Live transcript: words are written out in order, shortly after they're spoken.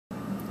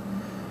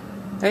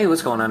Hey,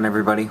 what's going on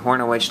everybody?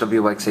 Horno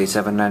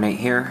HWXA798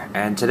 here,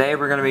 and today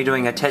we're going to be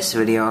doing a test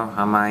video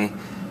on my,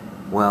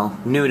 well,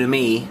 new to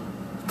me,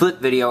 Flip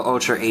Video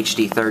Ultra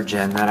HD 3rd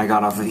Gen that I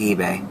got off of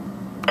eBay.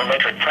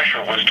 Barometric pressure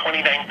was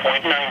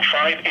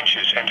 29.95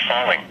 inches and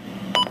falling.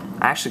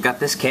 I actually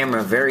got this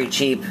camera very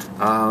cheap,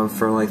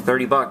 for like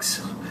 30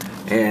 bucks,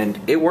 and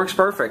it works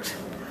perfect.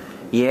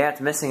 Yeah,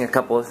 it's missing a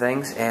couple of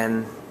things,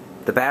 and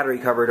the battery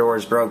cover door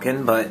is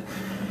broken, but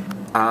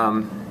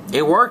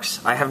it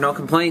works. I have no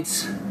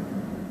complaints.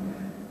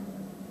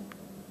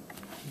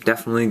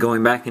 Definitely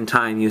going back in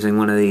time using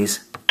one of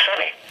these.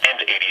 Sunny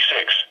and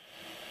 86.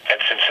 At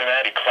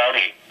Cincinnati,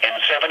 cloudy and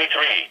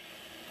 73.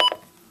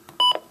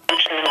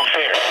 Richmond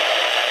fair.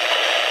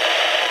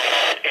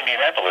 At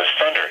Indianapolis,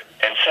 thunder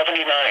and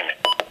 79.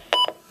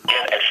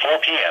 Again at 4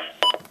 p.m.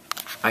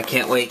 I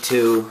can't wait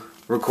to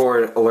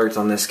record alerts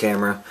on this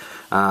camera.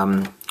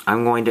 I'm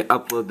going to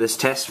upload this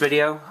test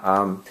video.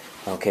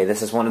 Okay,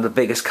 this is one of the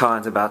biggest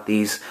cons about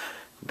these.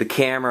 The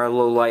camera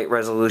low light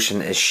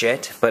resolution is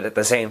shit, but at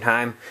the same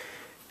time,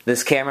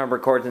 this camera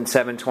records in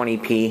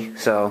 720p,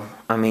 so,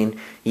 I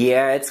mean,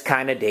 yeah, it's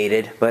kind of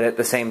dated, but at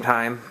the same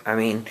time, I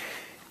mean,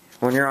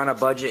 when you're on a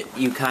budget,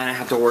 you kind of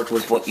have to work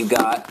with what you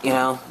got, you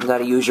know? You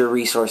gotta use your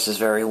resources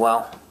very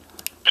well.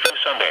 Through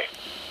Sunday.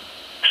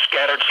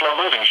 Scattered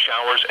slow-moving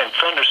showers and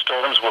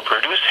thunderstorms will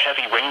produce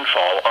heavy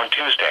rainfall on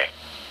Tuesday.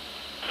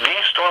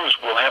 These storms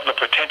will have the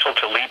potential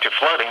to lead to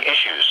flooding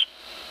issues.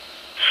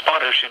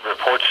 Spotters should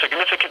report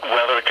significant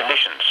weather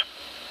conditions.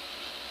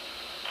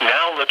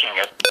 Now looking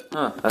at...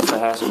 That's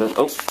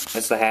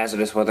the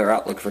hazardous weather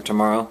outlook for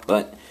tomorrow,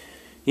 but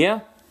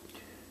yeah.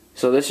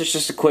 So this is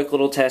just a quick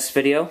little test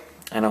video,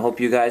 and I hope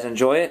you guys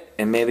enjoy it,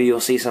 and maybe you'll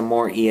see some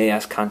more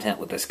EAS content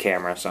with this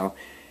camera, so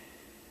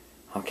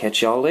I'll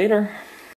catch y'all later.